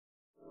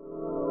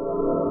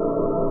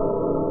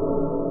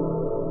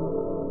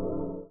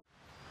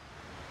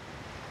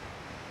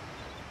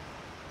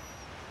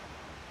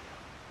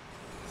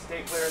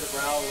me clear the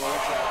brow of the lower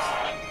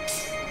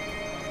chest.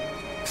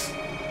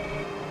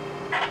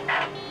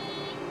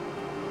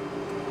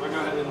 We'll go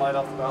ahead and light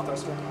off the bow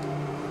thruster.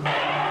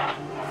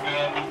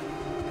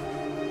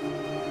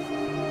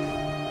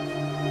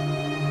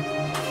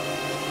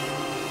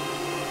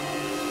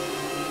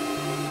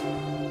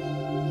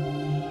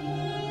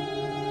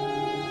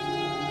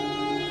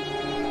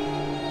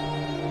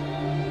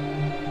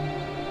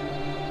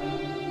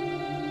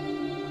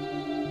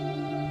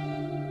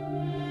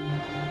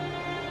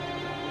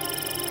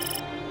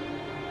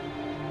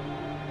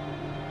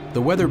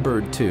 The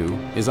Weatherbird 2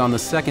 is on the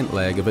second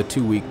leg of a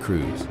 2-week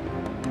cruise.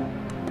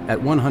 At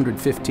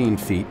 115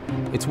 feet,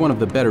 it's one of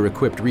the better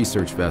equipped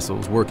research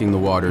vessels working the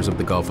waters of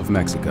the Gulf of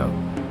Mexico.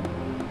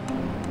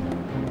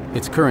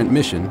 Its current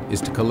mission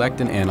is to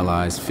collect and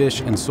analyze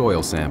fish and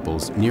soil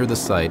samples near the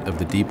site of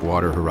the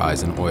Deepwater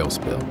Horizon Oil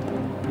Spill.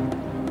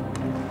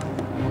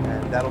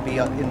 And that'll be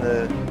in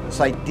the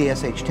site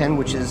DSH-10,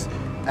 which is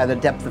at a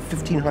depth of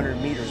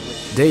 1,500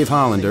 meters. Dave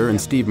Hollander and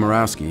Steve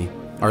Murawski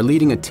are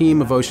leading a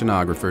team of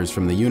oceanographers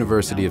from the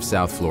University of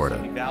South Florida,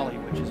 Valley,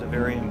 which is a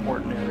very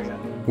important area.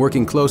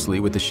 Working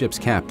closely with the ship's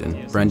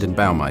captain, Brendan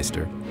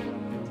Baumeister.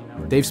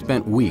 They've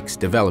spent weeks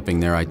developing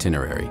their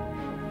itinerary.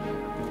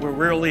 We're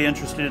really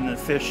interested in the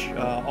fish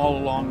all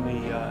along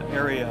the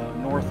area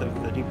north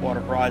of the Deepwater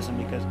Horizon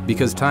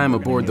because time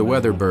aboard the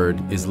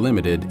Weatherbird is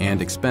limited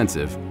and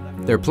expensive.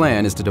 Their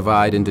plan is to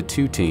divide into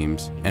 2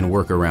 teams and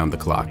work around the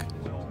clock.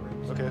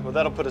 Okay, well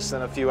that'll put us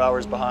in a few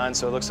hours behind,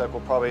 so it looks like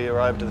we'll probably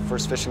arrive to the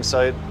first fishing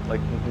site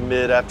like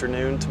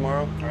mid-afternoon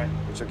tomorrow,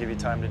 which will give you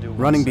time to do.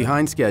 Running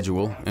behind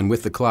schedule and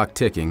with the clock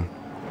ticking,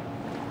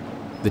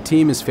 the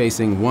team is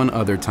facing one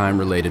other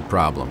time-related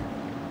problem.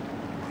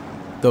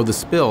 Though the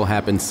spill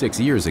happened 6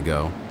 years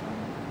ago,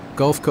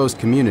 Gulf Coast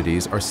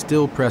communities are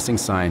still pressing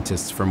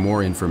scientists for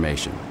more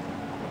information,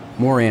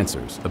 more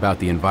answers about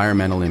the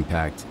environmental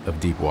impact of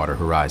Deepwater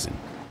Horizon.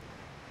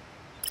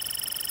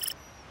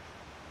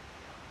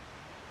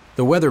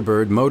 The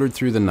Weatherbird motored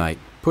through the night,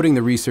 putting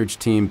the research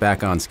team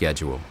back on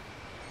schedule.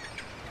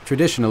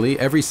 Traditionally,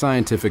 every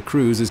scientific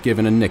cruise is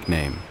given a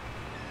nickname.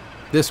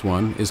 This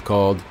one is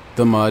called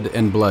the Mud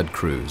and Blood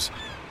Cruise.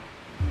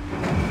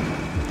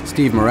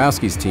 Steve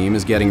Murawski's team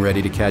is getting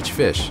ready to catch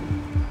fish.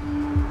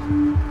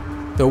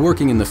 Though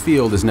working in the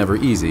field is never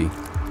easy,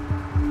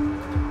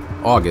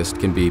 August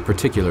can be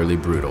particularly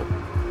brutal.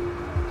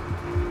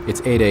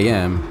 It's 8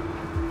 a.m.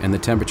 and the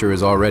temperature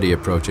is already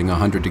approaching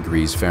 100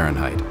 degrees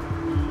Fahrenheit.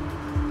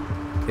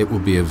 It will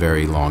be a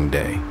very long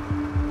day.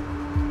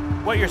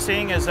 What you're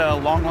seeing is a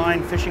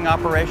longline fishing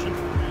operation.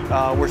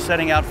 We're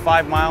setting out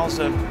 5 miles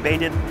of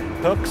baited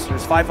hooks.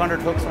 There's 500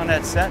 hooks on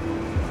that set.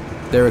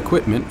 Their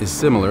equipment is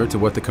similar to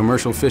what the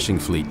commercial fishing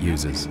fleet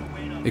uses,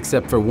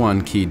 except for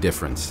one key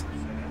difference.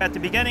 At the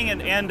beginning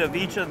and end of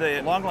each of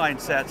the longline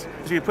sets,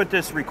 we put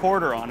this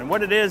recorder on, and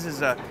what it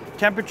is a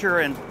temperature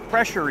and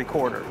pressure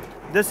recorder.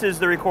 This is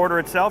the recorder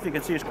itself. You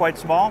can see it's quite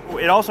small.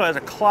 It also has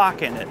a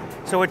clock in it,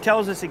 so it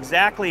tells us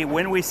exactly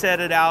when we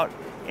set it out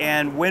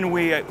and when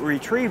we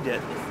retrieved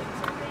it.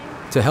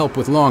 To help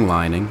with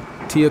longlining,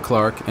 Tia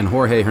Clark and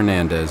Jorge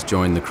Hernandez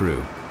joined the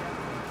crew.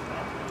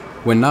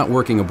 When not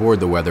working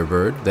aboard the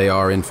Weatherbird, they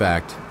are, in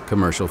fact,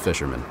 commercial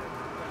fishermen.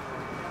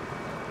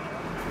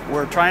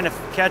 We're trying to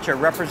catch a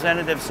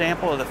representative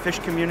sample of the fish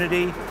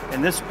community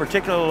in this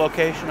particular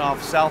location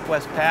off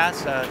Southwest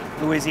Pass,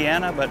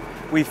 Louisiana, but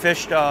we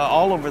fished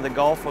all over the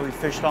Gulf. We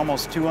fished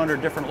almost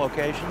 200 different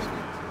locations.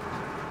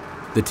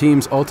 The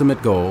team's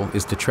ultimate goal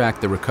is to track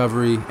the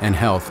recovery and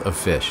health of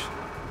fish.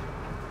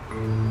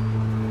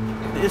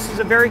 This is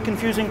a very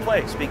confusing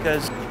place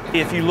because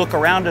if you look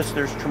around us,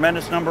 there's a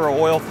tremendous number of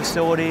oil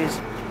facilities.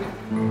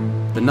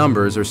 The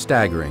numbers are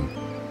staggering.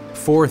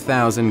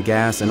 4,000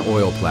 gas and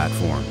oil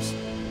platforms,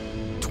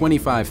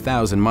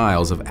 25,000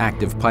 miles of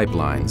active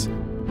pipelines,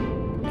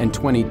 and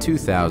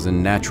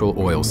 22,000 natural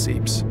oil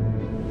seeps,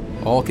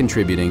 all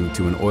contributing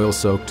to an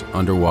oil-soaked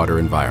underwater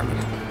environment.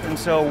 And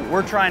so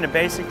we're trying to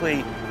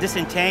basically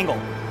disentangle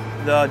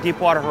the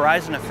Deepwater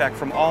Horizon effect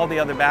from all the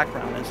other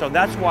background. And so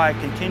that's why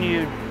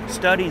continued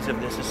studies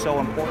of this is so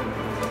important.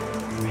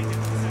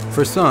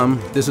 For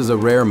some, this is a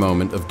rare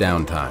moment of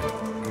downtime,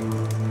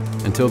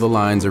 until the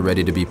lines are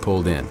ready to be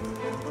pulled in.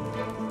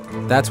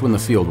 That's when the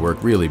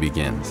fieldwork really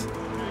begins.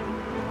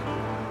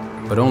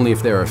 But only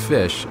if there are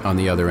fish on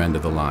the other end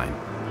of the line.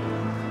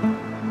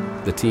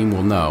 The team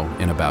will know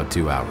in about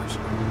 2 hours.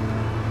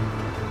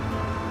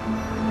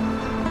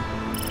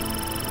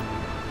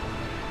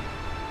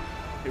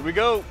 Here we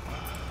go.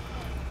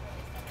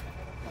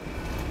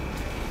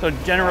 So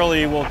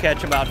generally we'll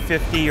catch about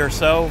 50 or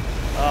so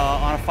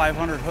on a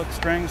 500 hook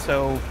string,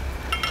 so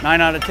 9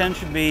 out of 10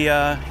 should be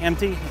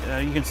empty.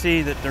 You can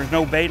see that there's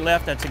no bait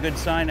left. That's a good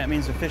sign. That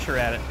means the fish are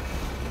at it.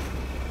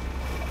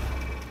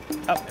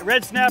 Oh,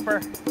 red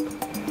snapper.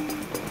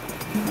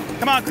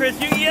 Come on,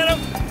 Chris, you can get him.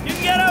 You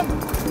can get him.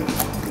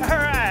 All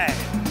right.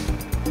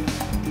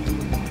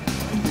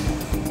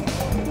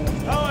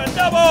 Oh, a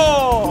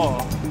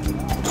double.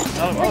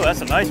 Oh,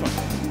 that's a nice one.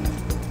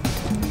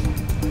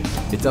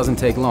 It doesn't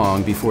take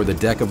long before the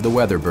deck of the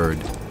Weatherbird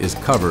is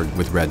covered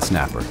with red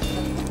snapper.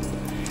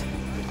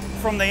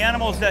 From the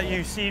animals that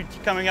you see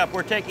coming up,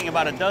 we're taking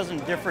about a dozen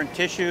different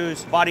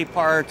tissues, body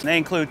parts. They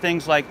include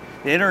things like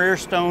the inner ear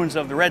stones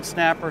of the red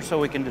snapper so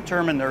we can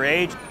determine their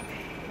age.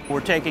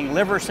 We're taking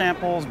liver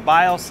samples,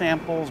 bile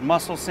samples,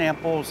 muscle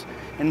samples,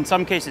 and in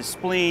some cases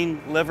spleen,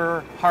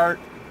 liver, heart,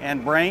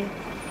 and brain.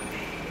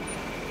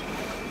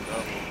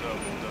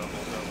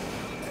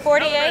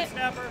 48.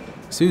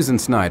 Susan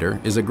Snyder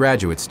is a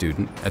graduate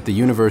student at the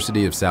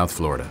University of South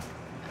Florida.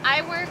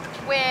 I work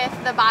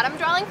with the bottom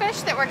dwelling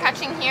fish that we're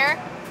catching here,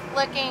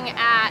 looking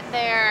at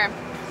their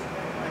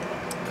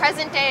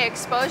present day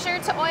exposure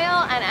to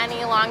oil and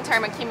any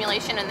long-term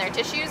accumulation in their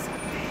tissues.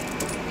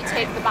 We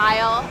take the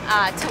bile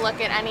to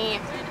look at any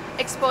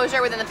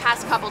exposure within the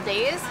past couple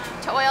days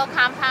to oil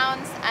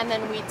compounds, and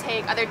then we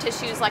take other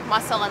tissues like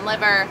muscle and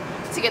liver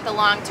to get the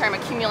long-term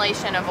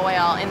accumulation of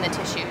oil in the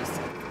tissues.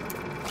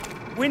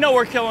 We know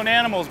we're killing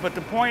animals, but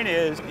the point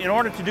is, in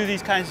order to do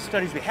these kinds of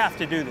studies, we have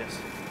to do this.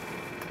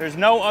 There's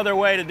no other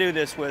way to do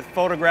this with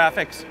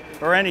photographics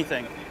or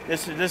anything.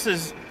 This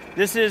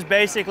is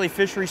basically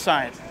fishery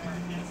science.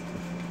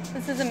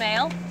 This is a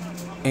male.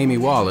 Amy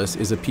Wallace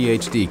is a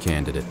PhD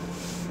candidate,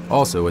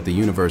 also at the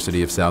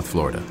University of South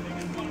Florida.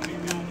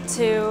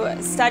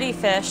 To study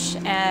fish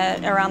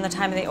around the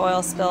time of the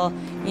oil spill,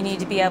 you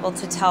need to be able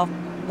to tell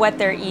what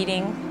they're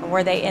eating.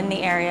 Were they in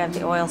the area of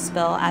the oil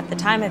spill at the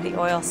time of the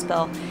oil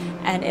spill?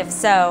 And if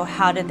so,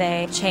 how did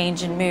they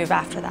change and move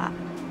after that?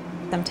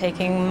 I'm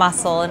taking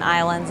mussel and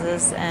eye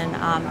lenses and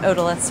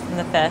otoliths from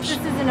the fish. This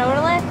is an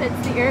otolith,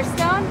 it's the ear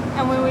stone,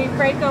 and when we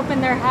break open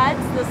their heads,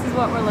 this is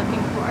what we're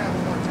looking for.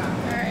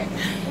 All right,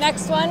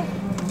 next one.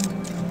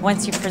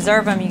 Once you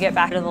preserve them, you get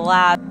back to the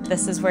lab.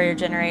 This is where you're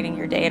generating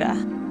your data.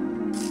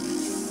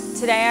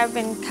 Today I've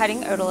been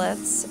cutting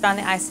otoliths on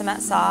the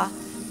isomet saw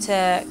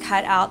to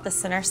cut out the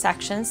center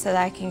section so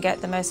that I can get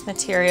the most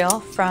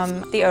material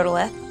from the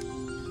otolith.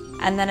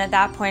 And then at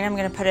that point, I'm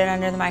going to put it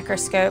under the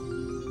microscope,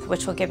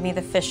 which will give me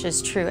the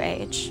fish's true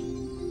age.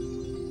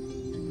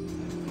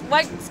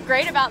 What's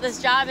great about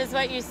this job is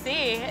what you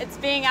see. It's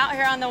being out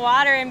here on the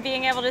water and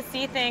being able to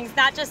see things,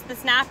 not just the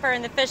snapper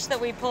and the fish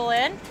that we pull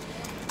in.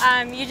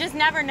 You just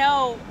never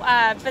know,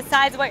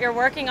 besides what you're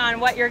working on,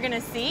 what you're going to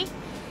see,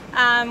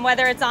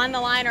 whether it's on the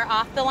line or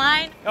off the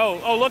line.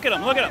 Oh, look at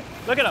him, look at him,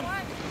 look at him.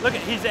 Look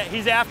at,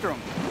 he's after him.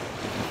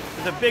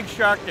 There's a big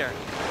shark there.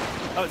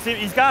 Oh, see,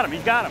 he's got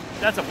him.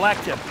 That's a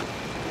black tip.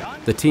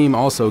 The team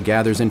also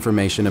gathers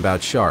information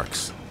about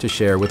sharks to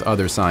share with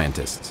other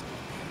scientists.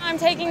 I'm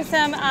taking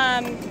some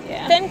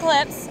thin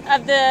clips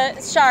of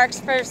the sharks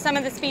for some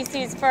of the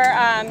species for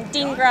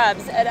Dean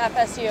Grubbs at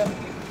FSU.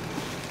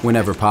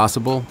 Whenever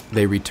possible,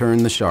 they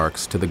return the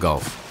sharks to the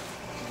Gulf.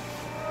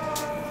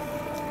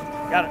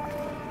 Got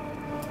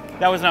it.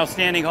 That was an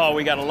outstanding haul.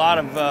 We got a lot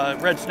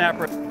of red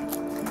snapper.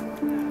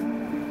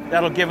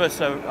 That'll give us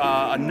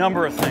a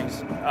number of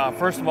things.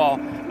 First of all,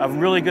 a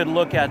really good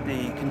look at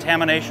the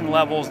contamination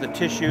levels, the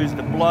tissues,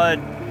 the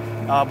blood,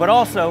 but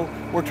also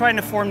we're trying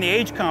to form the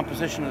age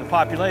composition of the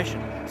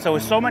population. So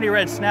with so many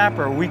red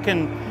snapper, we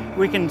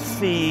can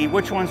see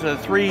which ones are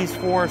the 3s,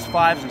 4s,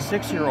 5s, and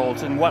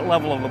 6-year-olds and what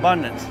level of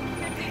abundance.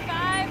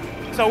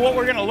 55. So what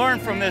we're going to learn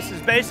from this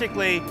is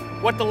basically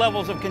what the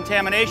levels of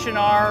contamination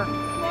are.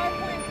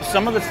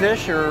 Some of the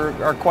fish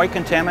are quite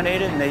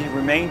contaminated, and they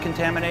remain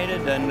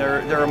contaminated, and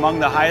they're among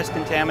the highest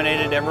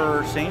contaminated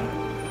ever seen.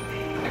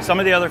 Some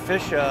of the other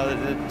fish,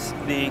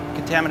 the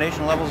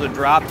contamination levels have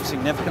dropped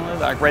significantly,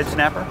 like red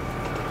snapper,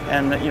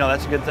 and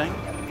that's a good thing.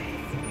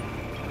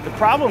 The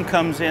problem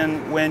comes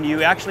in when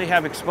you actually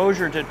have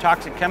exposure to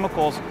toxic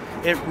chemicals.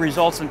 It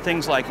results in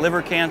things like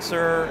liver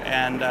cancer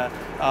and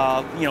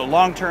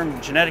long-term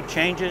genetic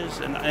changes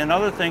and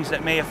other things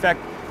that may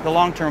affect the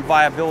long-term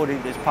viability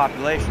of these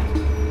populations.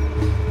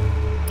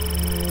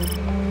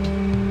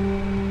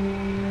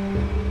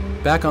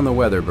 Back on the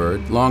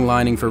Weatherbird,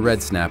 longlining for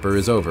red snapper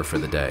is over for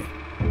the day.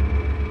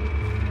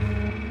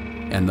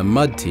 And the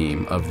mud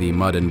team of the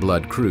Mud and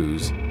Blood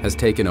cruise has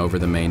taken over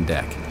the main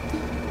deck.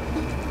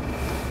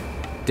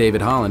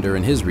 David Hollander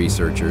and his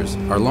researchers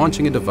are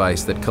launching a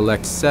device that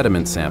collects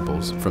sediment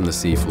samples from the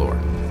seafloor.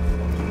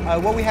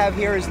 What we have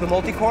here is the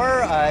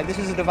multi-core. This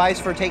is a device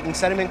for taking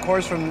sediment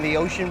cores from the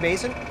ocean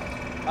basin.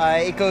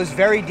 It goes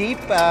very deep.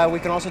 We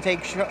can also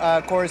take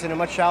cores in a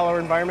much shallower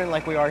environment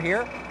like we are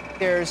here.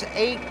 There's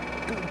 8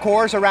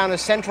 cores around a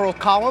central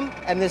column,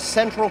 and this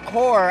central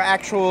core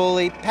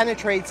actually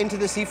penetrates into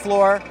the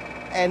seafloor,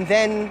 and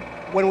then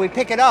when we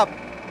pick it up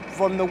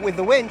with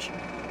the winch,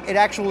 it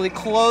actually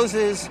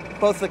closes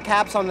both the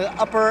caps on the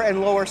upper and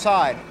lower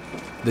side.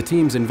 The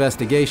team's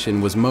investigation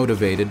was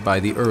motivated by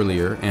the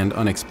earlier and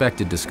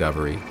unexpected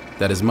discovery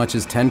that as much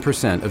as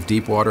 10% of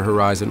Deepwater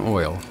Horizon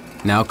oil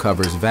now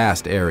covers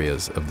vast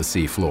areas of the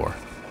seafloor.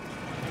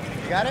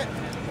 You got it?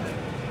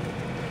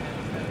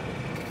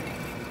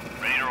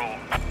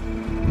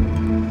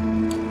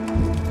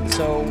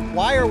 So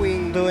why are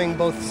we doing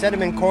both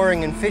sediment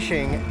coring and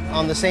fishing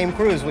on the same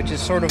cruise, which is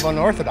sort of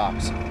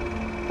unorthodox?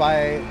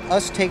 By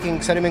us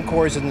taking sediment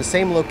cores in the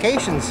same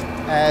locations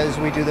as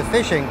we do the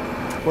fishing,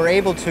 we're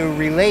able to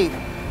relate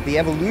the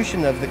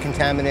evolution of the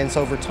contaminants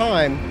over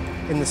time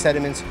in the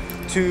sediments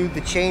to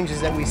the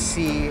changes that we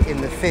see in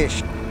the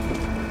fish.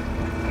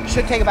 It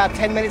should take about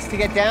 10 minutes to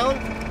get down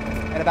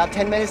and about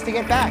 10 minutes to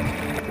get back.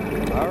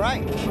 All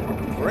right,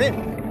 we're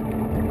in.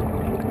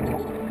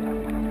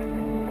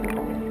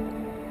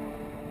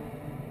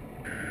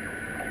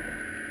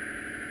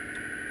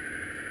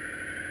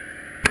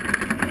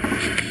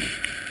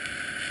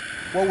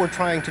 What we're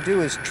trying to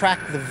do is track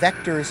the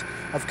vectors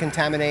of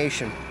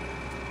contamination,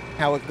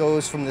 how it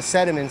goes from the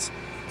sediments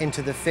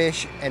into the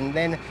fish, and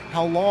then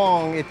how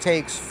long it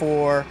takes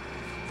for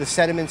the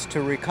sediments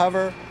to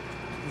recover,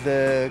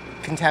 the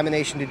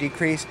contamination to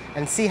decrease,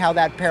 and see how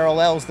that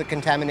parallels the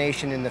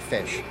contamination in the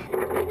fish.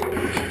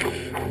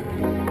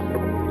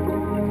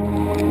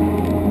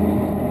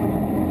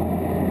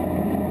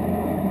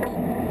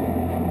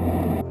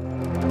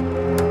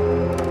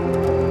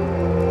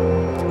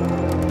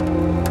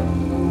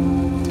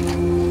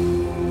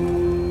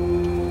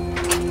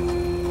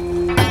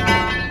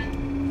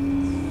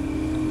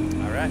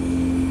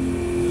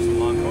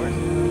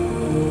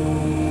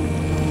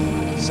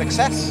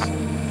 Success.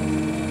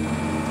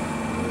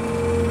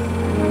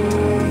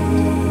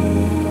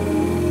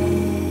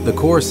 The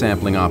core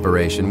sampling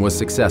operation was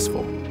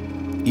successful.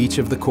 Each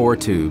of the core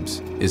tubes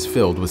is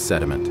filled with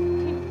sediment.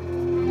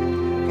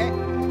 Okay.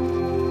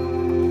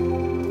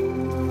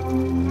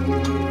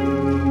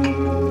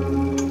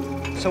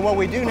 So what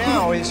we do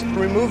now is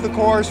remove the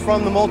cores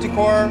from the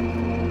multi-core.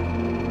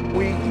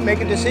 We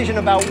make a decision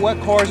about what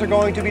cores are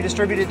going to be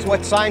distributed to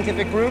what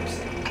scientific groups.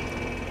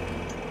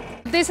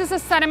 This is a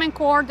sediment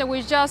core that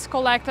we just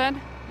collected,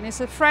 and it's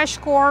a fresh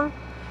core.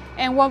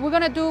 And what we're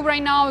going to do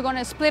right now, we're going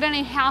to split it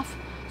in half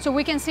so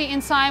we can see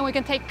inside, we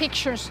can take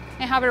pictures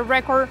and have a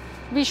record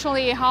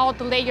visually how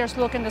the layers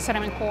look in the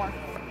sediment core.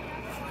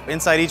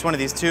 Inside each one of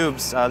these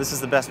tubes, this is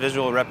the best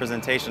visual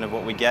representation of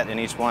what we get in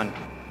each one.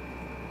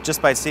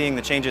 Just by seeing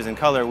the changes in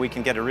color, we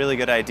can get a really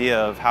good idea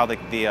of how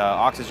the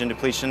oxygen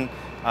depletion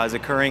is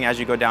occurring as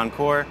you go down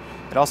core.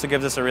 It also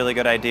gives us a really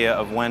good idea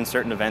of when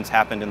certain events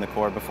happened in the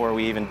core before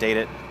we even date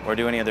it or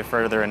do any other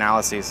further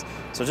analyses.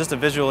 So just a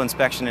visual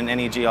inspection in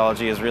any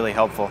geology is really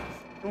helpful.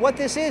 What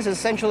this is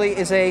essentially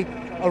is a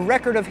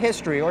record of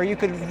history, or you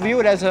could view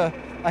it as a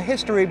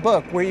history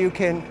book where you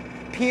can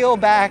peel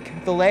back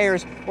the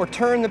layers or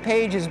turn the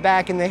pages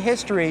back in the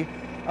history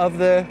of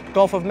the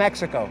Gulf of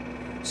Mexico.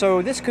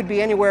 So this could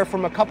be anywhere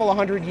from a couple of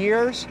hundred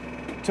years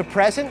to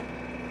present,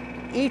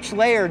 each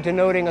layer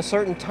denoting a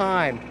certain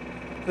time.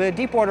 The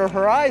Deepwater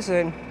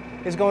Horizon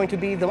is going to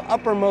be the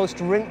uppermost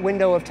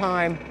window of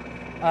time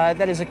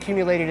that is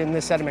accumulated in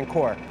this sediment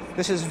core.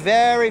 This is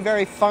very,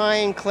 very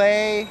fine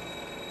clay,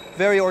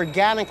 very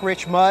organic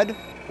rich mud.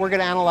 We're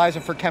going to analyze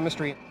it for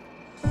chemistry.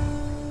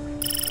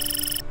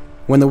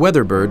 When the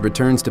Weatherbird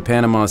returns to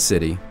Panama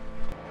City,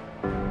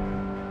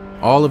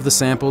 all of the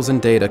samples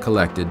and data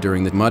collected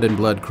during the Mud and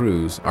Blood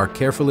cruise are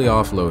carefully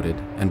offloaded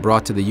and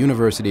brought to the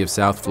University of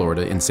South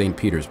Florida in St.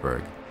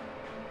 Petersburg.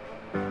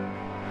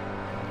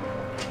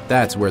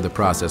 That's where the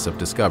process of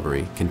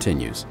discovery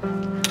continues. All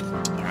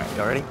right,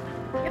 y'all ready?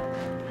 Yep.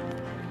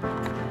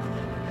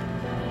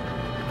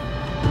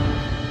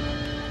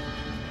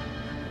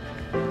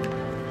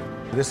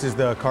 This is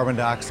the carbon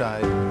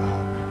dioxide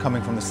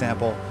coming from the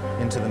sample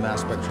into the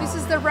mass spectrometer. This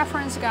is the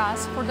reference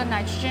gas for the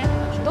nitrogen.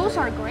 Those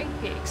are great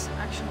peaks,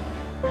 actually.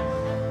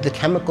 The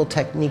chemical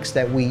techniques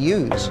that we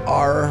use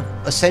are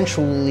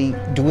essentially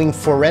doing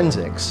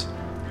forensics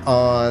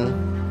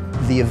on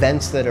the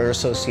events that are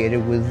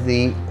associated with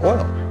the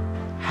oil.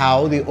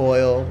 How the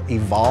oil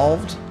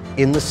evolved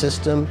in the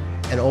system,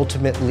 and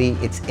ultimately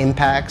its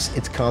impacts,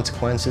 its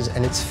consequences,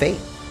 and its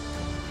fate.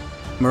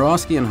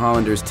 Murawski and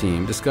Hollander's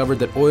team discovered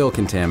that oil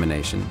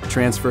contamination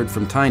transferred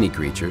from tiny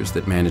creatures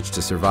that managed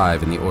to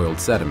survive in the oiled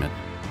sediment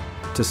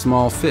to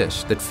small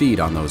fish that feed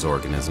on those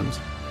organisms.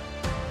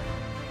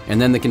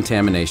 And then the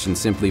contamination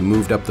simply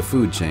moved up the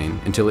food chain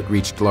until it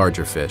reached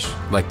larger fish,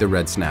 like the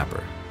red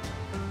snapper.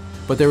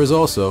 But there was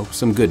also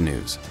some good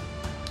news.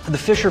 The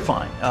fish are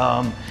fine.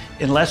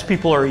 Unless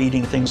people are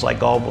eating things like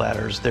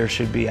gallbladders, there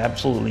should be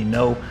absolutely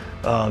no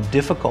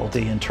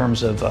difficulty in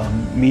terms of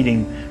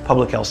meeting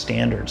public health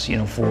standards,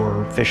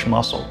 for fish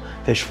muscle,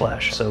 fish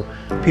flesh. So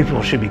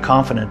people should be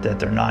confident that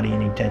they're not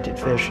eating tainted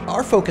fish.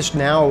 Our focus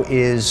now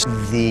is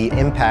the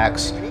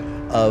impacts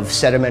of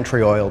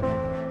sedimentary oil.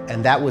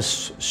 And that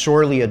was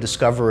surely a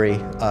discovery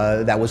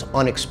that was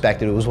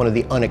unexpected. It was one of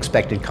the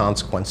unexpected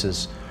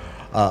consequences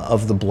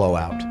of the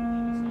blowout.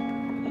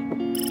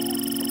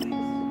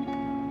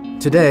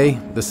 Today,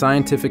 the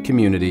scientific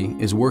community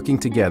is working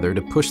together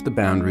to push the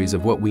boundaries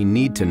of what we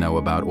need to know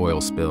about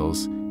oil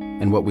spills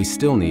and what we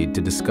still need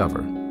to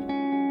discover.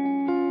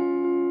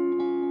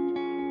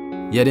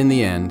 Yet in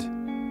the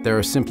end, there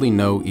are simply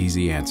no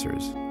easy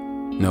answers,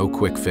 no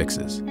quick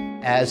fixes.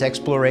 As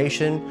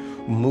exploration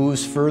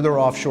moves further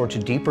offshore to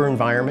deeper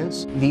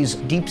environments, these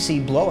deep sea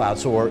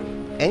blowouts, or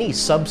any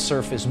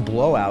subsurface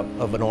blowout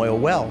of an oil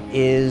well,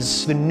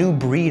 is the new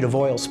breed of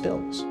oil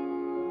spills.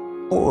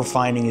 What we're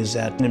finding is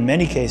that in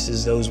many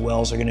cases, those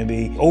wells are going to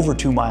be over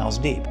 2 miles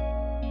deep.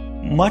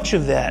 Much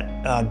of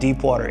that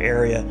deepwater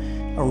area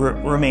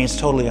remains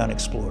totally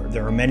unexplored.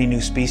 There are many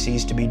new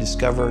species to be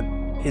discovered.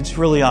 It's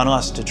really on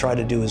us to try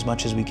to do as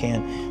much as we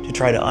can to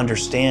try to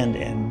understand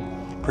and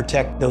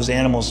protect those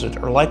animals that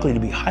are likely to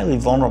be highly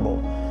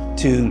vulnerable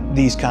to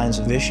these kinds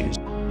of issues.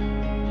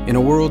 In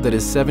a world that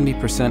is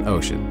 70%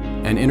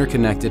 ocean and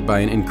interconnected by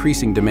an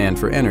increasing demand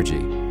for energy,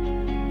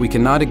 we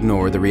cannot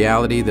ignore the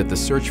reality that the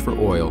search for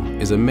oil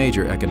is a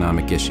major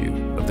economic issue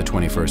of the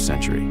 21st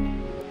century.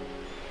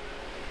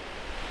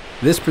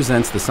 This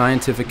presents the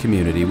scientific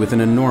community with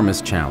an enormous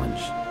challenge: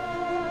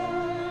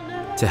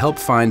 to help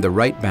find the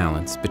right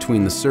balance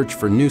between the search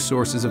for new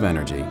sources of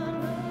energy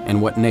and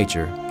what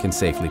nature can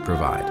safely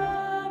provide.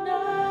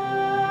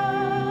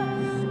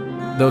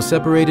 Though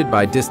separated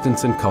by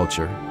distance and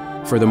culture,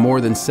 for the more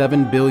than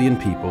 7 billion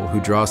people who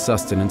draw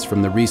sustenance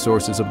from the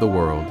resources of the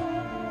world,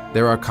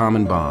 there are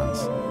common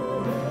bonds.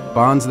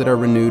 Bonds that are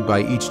renewed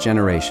by each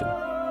generation,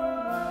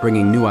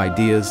 bringing new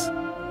ideas,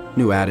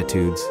 new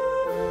attitudes,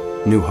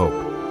 new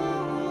hope.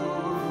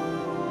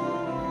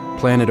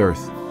 Planet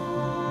Earth,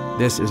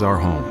 this is our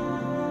home.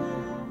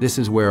 This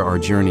is where our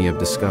journey of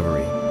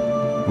discovery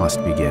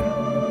must begin.